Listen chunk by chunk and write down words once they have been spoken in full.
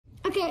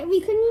Okay,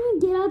 we couldn't even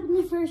get up in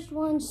the first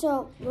one,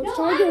 so let's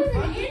try again. I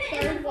was in the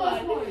first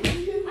one.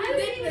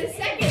 Then the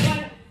second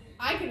one,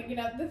 I couldn't get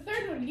up. The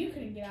third one, you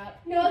couldn't get up.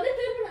 No, the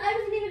third one, I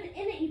wasn't even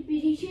in it, you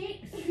bitty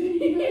shakes.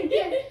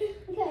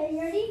 Okay, you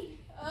ready?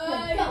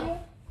 Go.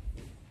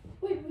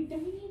 Wait,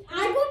 don't we need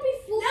I won't be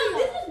fully No,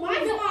 this is my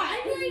No, spot.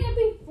 I'm going up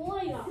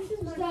before you. This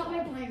is my Stop spot. my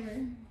timer.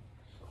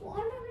 Well,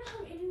 I'm not going to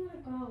have anywhere to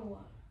go.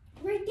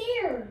 Right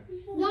there.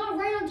 Not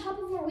right on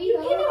top of where we You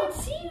go. cannot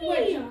see me.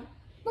 Wait.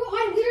 Bro, I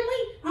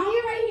literally, I'm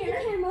right here.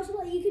 the camera so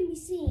that you can be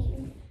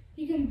seen.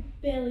 You can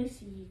barely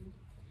see.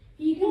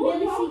 You can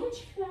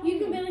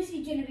barely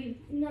see Genevieve,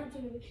 not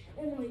Genevieve,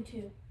 Emily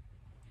too.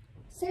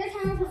 Set a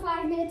timer for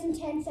 5 minutes and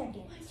 10 seconds.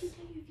 Why'd you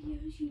tell your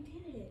viewers you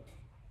did it?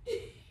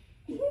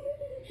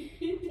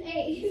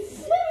 8,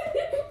 7,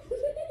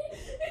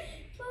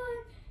 5,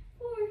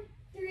 4,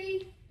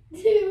 3,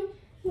 2,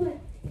 1.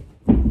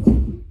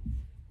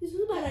 This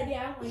was a bad idea.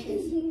 I don't like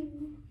this.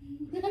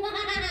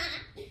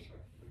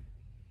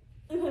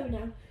 I'm coming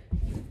down.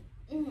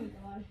 Oh my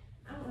god.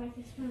 I don't like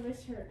this. My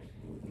wrist hurt.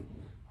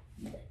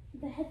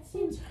 The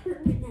headstands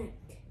hurt my neck.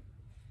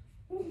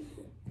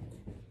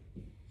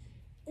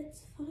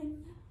 It's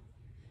fine now.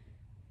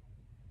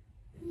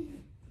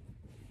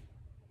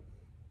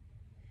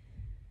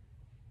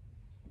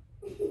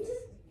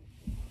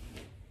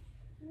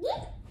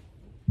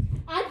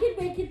 I can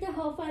make it the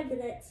whole 5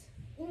 minutes.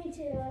 Me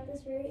too, at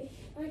this rate.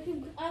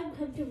 I'm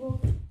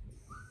comfortable.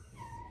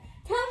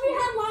 Tell me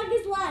how long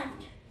is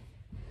left.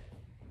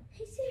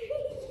 Hey Siri.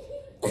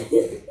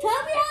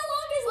 Tell me how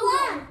long is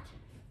left.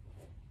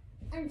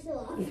 I'm still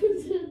off.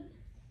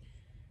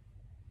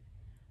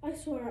 I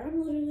swear, I'm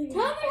literally.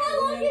 Tell me how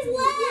how long is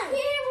left.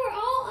 Yeah, we're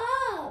all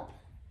up.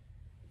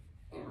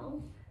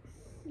 Ow.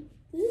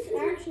 This is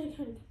actually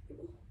kind of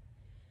comfortable.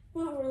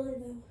 Not really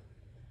though.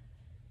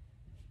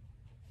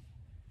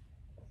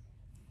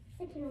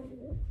 I cannot do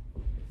it.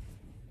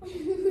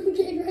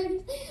 Okay,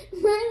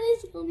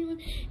 Riley's the only one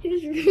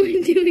who's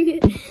really doing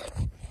it.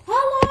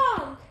 How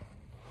long?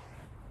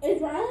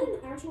 Is Riley an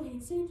actual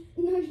handstand?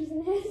 No, she's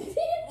in handstand.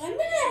 I'm in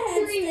a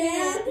 3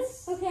 handstand.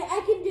 minutes. Okay, I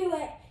can do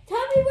it.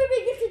 Tell me when we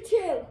get to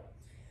 2.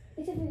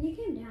 Except for you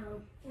came down.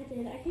 I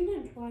did. I came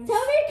down twice.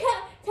 Tell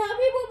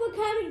me when we're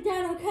counting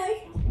down, okay?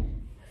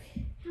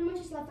 How much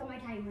is left on my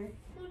timer?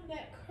 My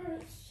neck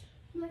hurts.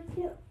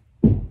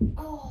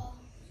 Oh.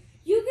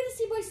 You're gonna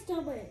see my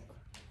stomach.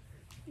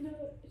 No,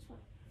 it's fine.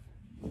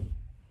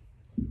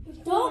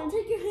 Don't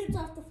take your hands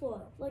off the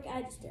floor like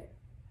I just did.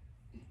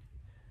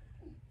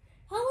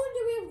 How long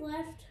do we have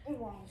left?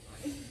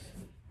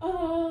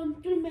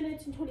 3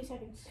 minutes and 20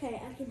 seconds. Okay,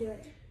 I can do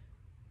it.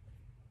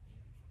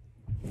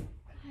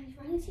 Guys,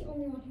 Riley's the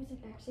only one who's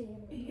like actually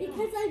able to do it.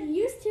 Because I'm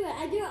used to it.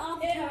 I do it all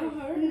the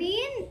time. Me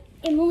and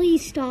Emily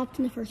stopped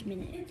in the first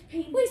minute. It's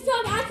painful. Wait,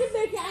 stop. I can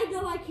make it. I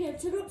know I can.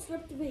 So don't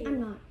slip to me. I'm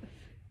not.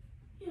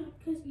 Yeah,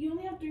 because you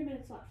only have 3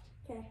 minutes left.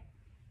 Okay.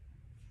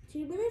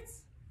 2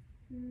 minutes?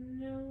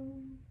 No.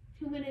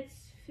 2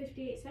 minutes,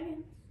 58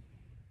 seconds.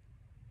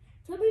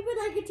 Tell me when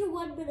I get to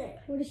 1 minute.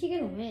 What is she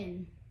gonna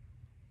win?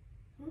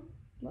 Huh?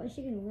 What is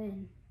she gonna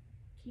win?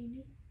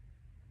 Candy.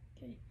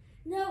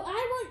 No, I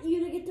want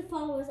you to get the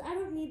followers. I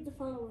don't need the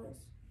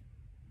followers.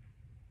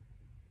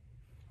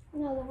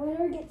 No, the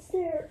winner gets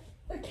their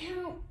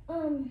account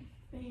Bam.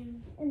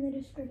 in the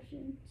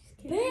description.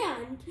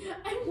 Banned?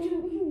 I'm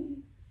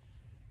doing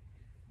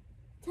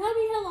Tell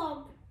me how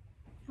long.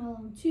 How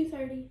long?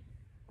 2:30.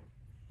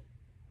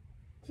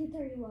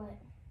 2:30 what?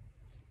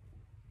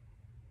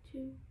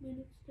 2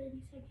 minutes,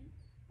 30 seconds.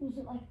 Was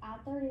it like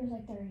at 30 or was it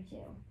like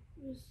 32?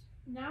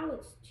 Now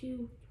it's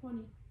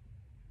 2:20.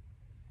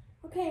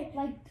 Okay.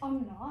 Like,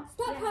 I'm not.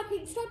 Stop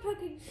talking. Stop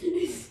talking.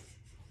 She's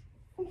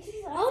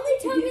Only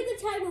tell me the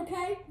time,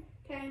 okay?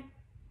 Okay.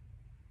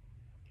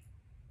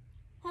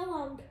 How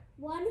long?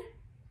 1?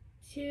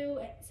 2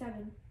 at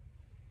 7.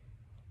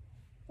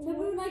 Tell me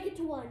when I get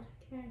to 1.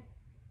 Okay.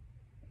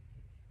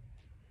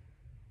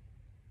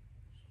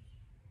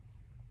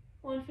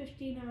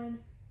 1:59.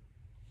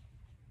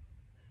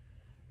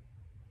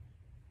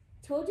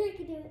 Told you I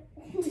could do it.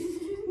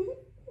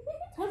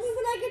 Tell me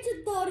when I get to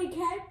 30,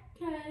 okay?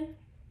 Okay.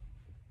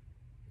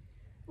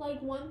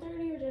 Like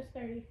 1:30 or just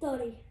 30?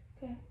 30.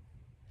 Okay.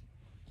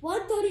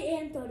 1:30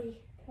 and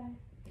 30. Okay.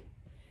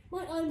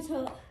 My arms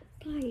hurt.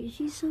 Guys,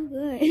 she's so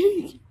good.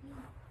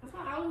 I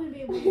thought I was gonna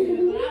be able to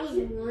do it, but I was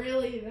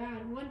really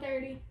bad.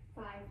 1:30.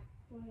 5.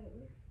 Whatever.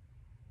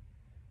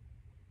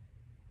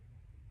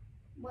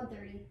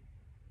 1:30.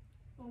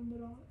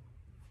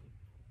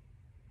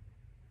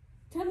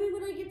 Tell me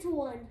when I get to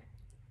 1.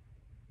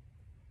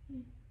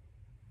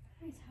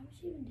 Guys, how is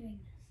she even doing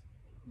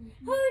this?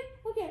 Hurry.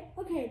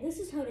 Okay, this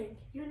is hurting.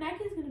 Your neck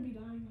is gonna be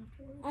dying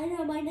afterwards. I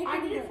know, my neck I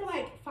is did it hurt. for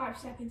like 5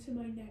 seconds and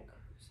my neck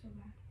hurt so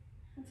bad.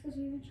 That's because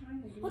we've been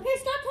trying to do Okay,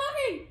 stop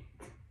talking.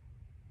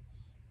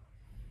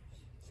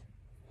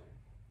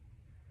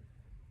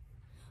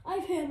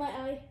 I've hit my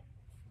eye.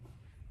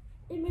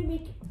 It made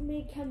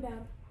me come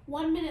down.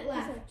 1 minute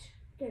left.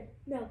 Good.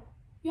 No.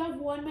 You have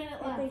 1 minute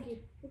Oh, left. thank you.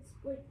 It's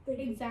like, thank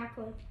you.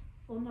 Exactly.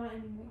 Well, not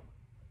anymore.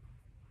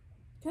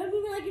 Tell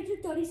me when I get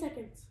to 30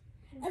 seconds.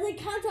 And then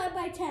count out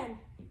by 10.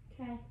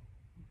 Okay.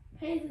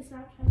 Paisley,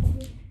 stop trying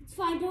to. It's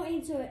fine, don't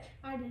answer it.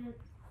 I didn't.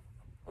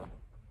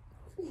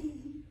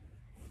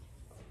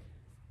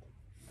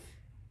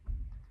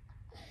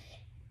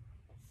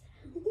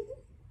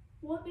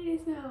 What made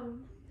it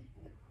sound?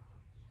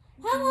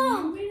 How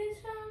long? You made it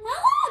sound? How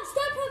long?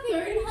 Stop talking.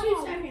 32 How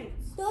long?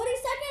 seconds. 30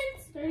 seconds?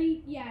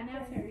 30, yeah,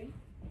 now 30.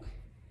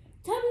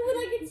 Tell me when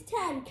I get to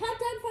 10. Count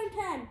down from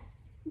 10.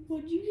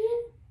 What'd you do?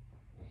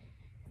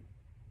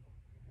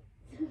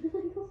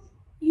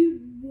 You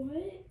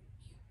what?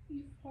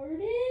 You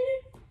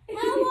farted?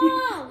 How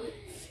long?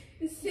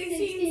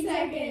 16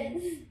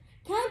 seconds.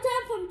 Count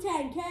down from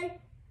 10, okay?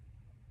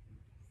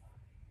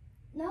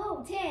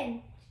 No,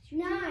 10,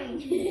 9.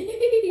 What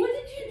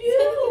did you do?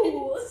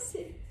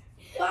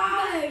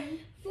 5,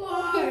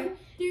 4,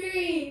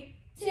 3,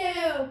 2,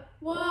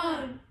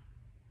 1.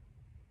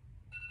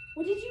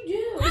 What did you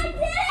do? I did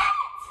it!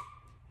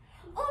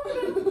 Oh no!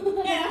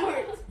 It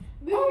hurts.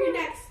 Move your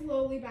neck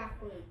slowly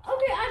backward.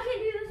 Okay, I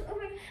can't do this.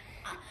 Okay.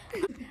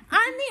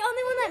 I'm the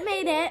only one that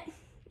made it.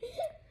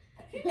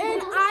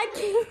 And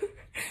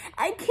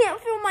I can't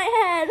feel my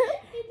head.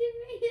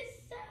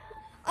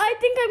 I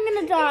think I'm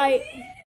gonna die.